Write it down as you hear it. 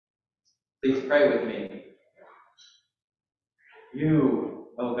Please pray with me. You,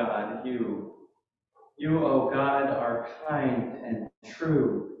 O God, you, O God, are kind and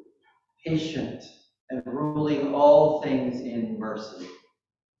true, patient, and ruling all things in mercy.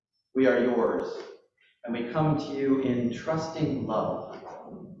 We are yours, and we come to you in trusting love,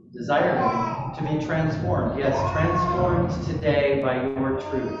 desiring to be transformed, yes, transformed today by your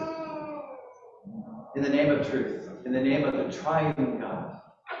truth. In the name of truth, in the name of the triune God.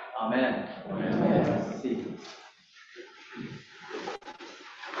 Amen. Amen. See.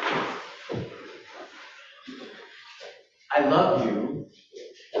 I love you.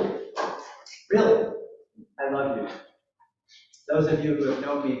 Really, I love you. Those of you who have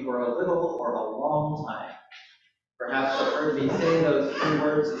known me for a little or a long time perhaps have heard me say those three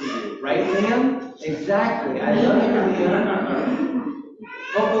words to you. Right, Liam? Exactly. I love you, Liam.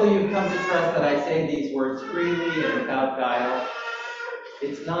 Hopefully you've come to trust that I say these words freely and without guile.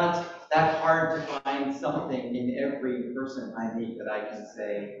 It's not that hard to find something in every person I meet that I can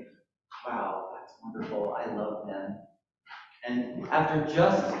say, wow, that's wonderful, I love them. And after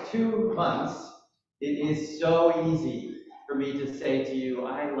just 2 months, it is so easy for me to say to you,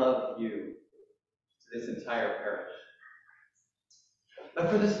 I love you, to this entire parish. But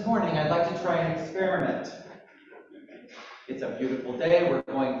for this morning, I'd like to try an experiment. It's a beautiful day, we're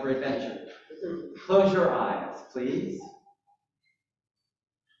going for adventure. Close your eyes, please.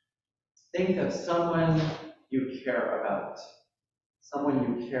 Think of someone you care about,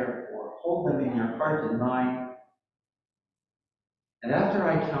 someone you care for. Hold them in your heart and mind. And after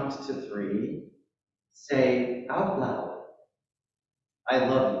I count to 3, say out loud, I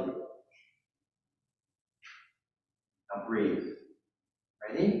love you. Now breathe.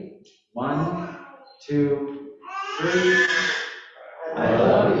 Ready? 1, 2, 3. I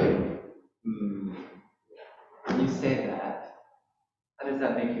love you. When you say that, how does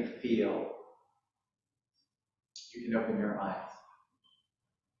that make you feel? You can open your eyes.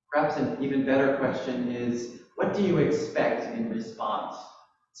 Perhaps an even better question is, what do you expect in response?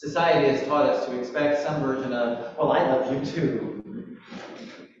 Society has taught us to expect some version of, well, I love you too.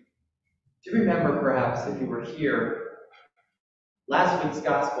 Do you remember, perhaps, if you were here, last week's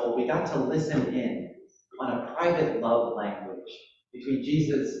gospel, we got to listen in on a private love language between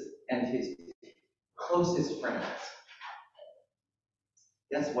Jesus and his closest friends.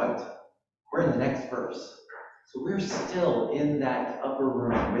 Guess what? We're in the next verse. So we're still in that upper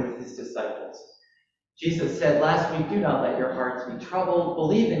room with his disciples. Jesus said last week, do not let your hearts be troubled.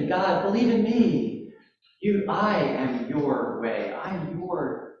 Believe in God. Believe in me. I am your way. I'm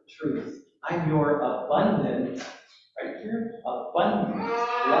your truth. I'm your abundant, right here, abundant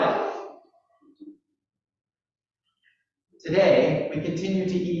life. Today, we continue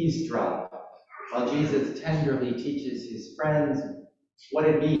to eavesdrop while Jesus tenderly teaches his friends what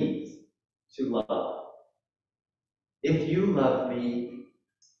it means to love. If you love me,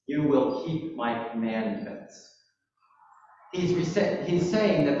 you will keep my commandments. He's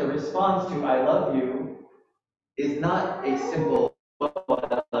saying that the response to I love you is not a simple, well,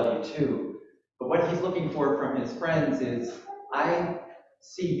 I love you too. But what he's looking for from his friends is, I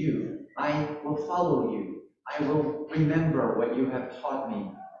see you. I will follow you. I will remember what you have taught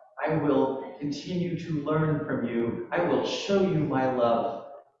me. I will continue to learn from you. I will show you my love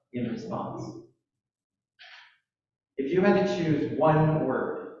in response. If you had to choose one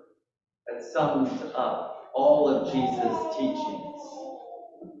word that sums up all of Jesus' teachings,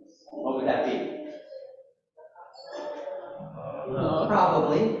 what would that be? Love.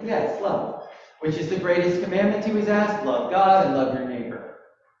 Probably, yes, love. Which is the greatest commandment he was asked? Love God and love your neighbor.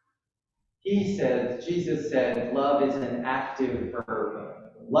 Jesus said, love is an active verb.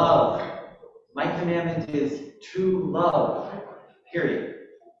 Love. My commandment is to love. Period.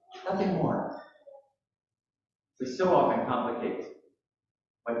 Nothing more. We so often complicate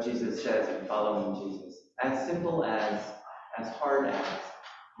what Jesus says in following Jesus. As simple as hard as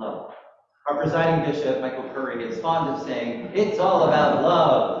love. Our presiding bishop, Michael Curry, is fond of saying, it's all about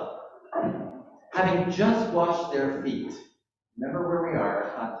love. Having just washed their feet, remember where we are in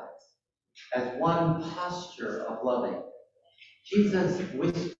context, as one posture of loving, Jesus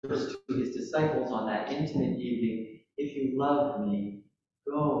whispers to his disciples on that intimate evening, if you love me,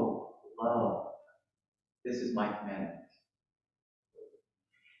 go love. This is my commandment.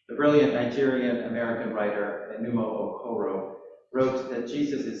 The brilliant Nigerian-American writer Enuma Okoro wrote that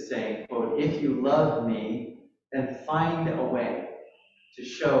Jesus is saying, quote, if you love me, then find a way to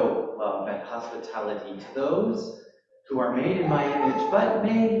show love and hospitality to those who are made in my image, but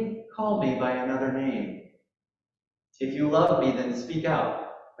may call me by another name. If you love me, then speak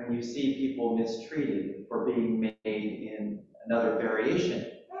out when you see people mistreated for being made in another variation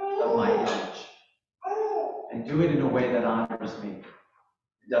of my image, and do it in a way that honors me.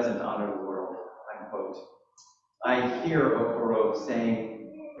 It doesn't honor the world, unquote. I hear Okoro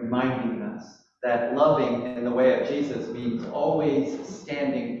saying, reminding us that loving in the way of Jesus means always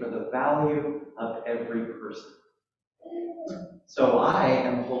standing for the value of every person. So I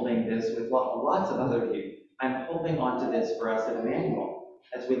am holding this with lots of other of you. I'm holding on to this for us at Emmanuel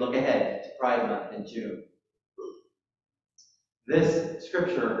as we look ahead to Pride Month in June. This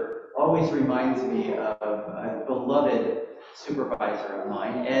scripture always reminds me of a beloved supervisor of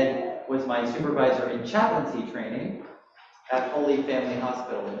mine. Ed was my supervisor in chaplaincy training at Holy Family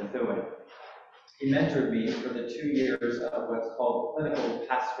Hospital in Methuen. He mentored me for the 2 years of what's called Clinical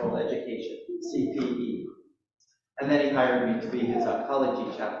Pastoral Education, CPE. And then he hired me to be his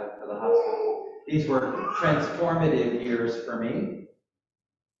oncology chaplain for the hospital. These were transformative years for me.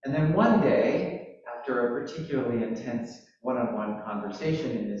 And then one day, after a particularly intense one-on-one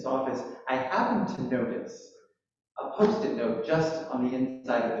conversation in his office, I happened to notice a Post-it note just on the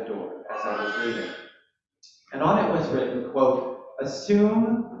inside of the door as I was leaving. And on it was written, quote,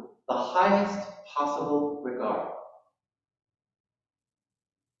 assume the highest possible regard.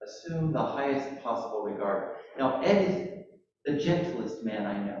 Assume the highest possible regard. Now, Ed is the gentlest man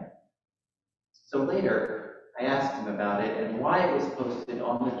I know. So later, I asked him about it and why it was posted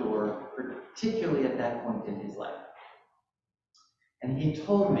on the door, particularly at that point in his life. And he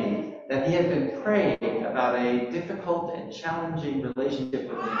told me that he had been praying about a difficult and challenging relationship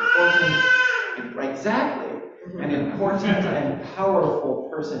with an important and powerful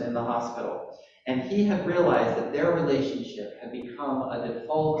person in the hospital. And he had realized that their relationship had become a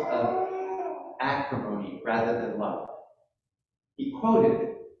default of acrimony rather than love. He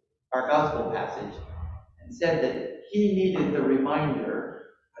quoted our gospel passage and said that he needed the reminder,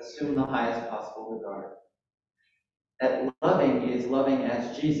 assume the highest possible regard. That loving is loving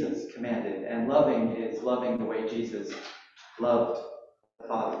as Jesus commanded, and loving is loving the way Jesus loved the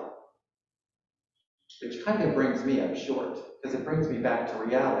Father. Which kind of brings me up short, because it brings me back to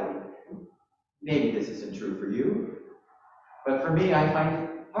reality. Maybe this isn't true for you, but for me, I find it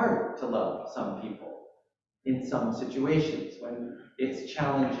hard to love some people in some situations when it's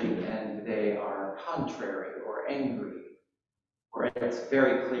challenging and they are contrary or angry, or it's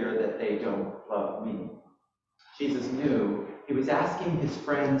very clear that they don't love me. Jesus knew he was asking his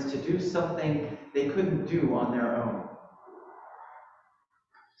friends to do something they couldn't do on their own.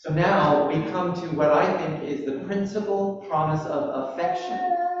 So now we come to what I think is the principal promise of affection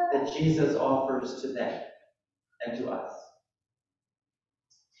that Jesus offers to them and to us.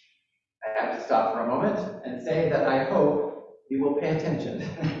 I have to stop for a moment and say that I hope you will pay attention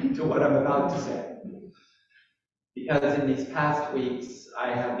to what I'm about to say. Because in these past weeks,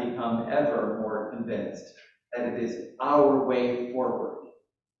 I have become ever more convinced that it is our way forward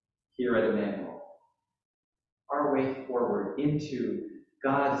here at Emmanuel. Our way forward into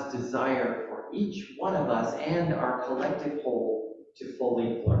God's desire for each one of us and our collective whole to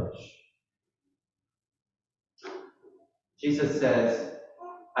fully flourish. Jesus says,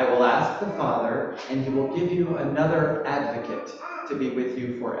 I will ask the Father, and he will give you another advocate to be with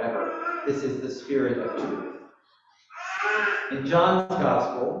you forever. This is the Spirit of truth. In John's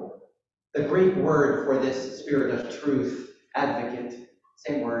Gospel, the Greek word for this Spirit of truth, advocate,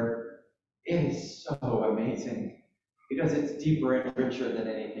 same word, is so amazing because it's deeper and richer than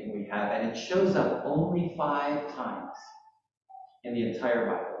anything we have, and it shows up only 5 times in the entire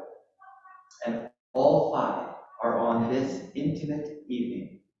Bible. And all 5 are on this intimate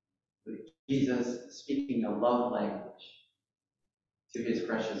evening with Jesus speaking a love language to his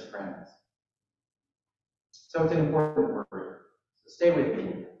precious friends. So it's an important word. So stay with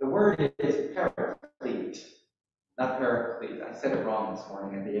me. The word is paraclete, not paraclete. I said it wrong this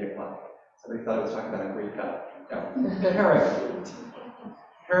morning at the 8 o'clock. Somebody thought I was talking about a Greek god. No, paraclete.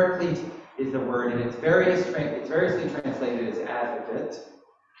 Paraclete is the word, and it's variously translated as advocate,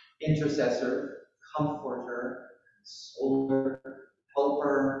 intercessor, comforter, consoler,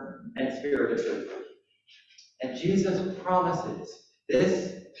 helper, and spirit of truth. And Jesus promises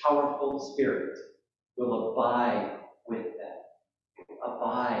this powerful spirit will abide with them,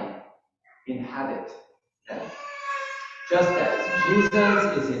 inhabit them. Just as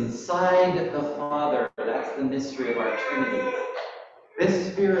Jesus is inside the Father, that's the mystery of our Trinity,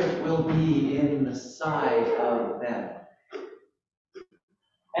 this Spirit will be in the side of them.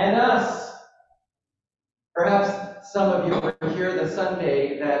 And us. Perhaps some of you were here the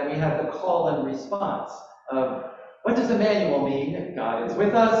Sunday that we had the call and response of, what does Emmanuel mean? God is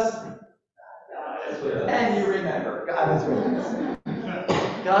with us. God is with us. And you remember, God is with us.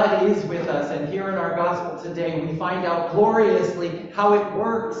 God is with us, and here in our gospel today, we find out gloriously how it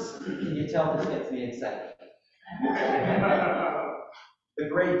works. Can you tell this gets me excited? The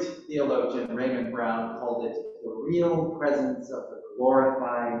great theologian Raymond Brown called it the real presence of the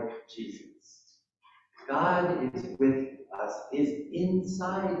glorified Jesus. God is with us, is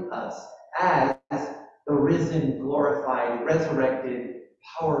inside us as the risen, glorified, resurrected,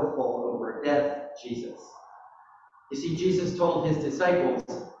 powerful over death Jesus. You see, Jesus told his disciples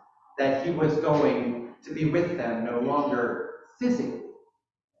that he was going to be with them no longer physically,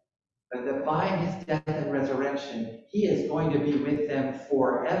 but that by his death and resurrection, he is going to be with them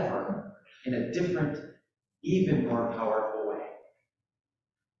forever in a different, even more powerful way.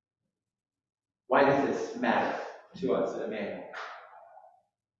 Why does this matter to us at Emmanuel?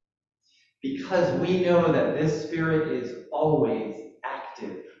 Because we know that this Spirit is always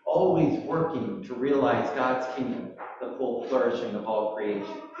active, always working to realize God's kingdom, the full flourishing of all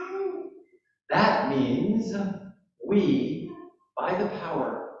creation. That means we, by the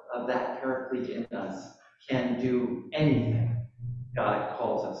power of that Paraclete in us, can do anything God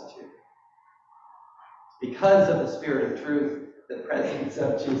calls us to. Because of the Spirit of truth, the presence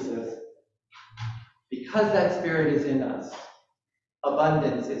of Jesus, because that Spirit is in us,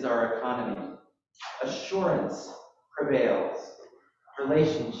 abundance is our economy. Assurance prevails.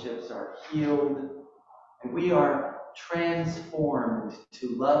 Relationships are healed. And we are transformed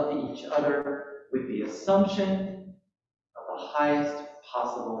to love each other with the assumption of the highest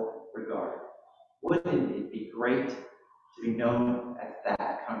possible regard. Wouldn't it be great to be known as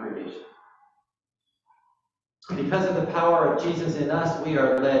that congregation? Because of the power of Jesus in us, we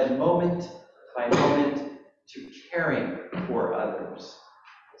are led moment by moment to caring for others.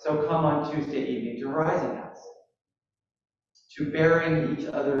 So come on Tuesday evening to Rising House, to bearing each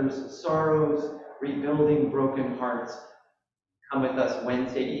other's sorrows, rebuilding broken hearts. Come with us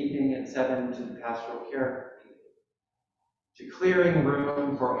Wednesday evening at 7 to the pastoral care, to clearing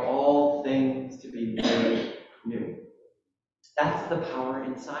room for all things to be made new. That's the power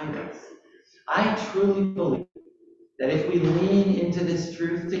inside us. I truly believe that if we lean into this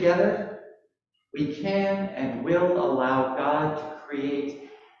truth together, we can and will allow God to create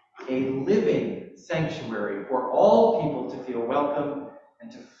a living sanctuary for all people to feel welcome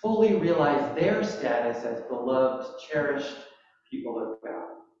and to fully realize their status as beloved, cherished people of God.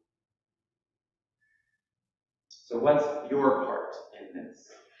 So what's your part in this?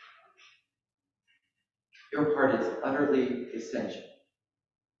 Your part is utterly essential.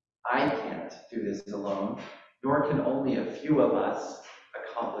 I can't do this alone, nor can only a few of us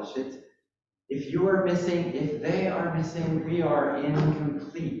accomplish it. If you are missing, if they are missing, we are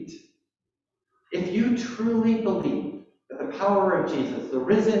incomplete. If you truly believe that the power of Jesus, the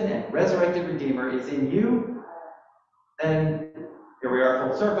risen and resurrected Redeemer, is in you, then here we are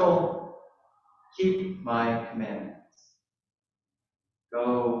full circle. Keep my commandments.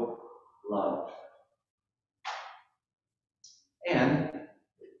 Go love. And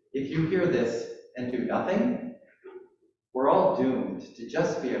if you hear this and do nothing, we're all doomed to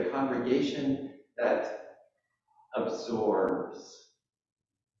just be a congregation that absorbs.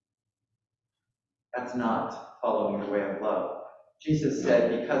 That's not following the way of love. Jesus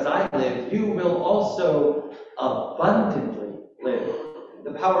said, because I live, you will also abundantly live.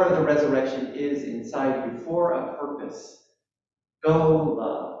 The power of the resurrection is inside you for a purpose. Go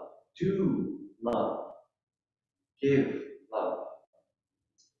love. Do love. Give love.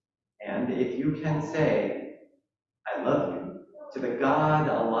 And if you can say, I love you, to the God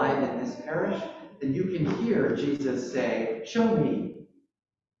alive in this parish, then you can hear Jesus say, show me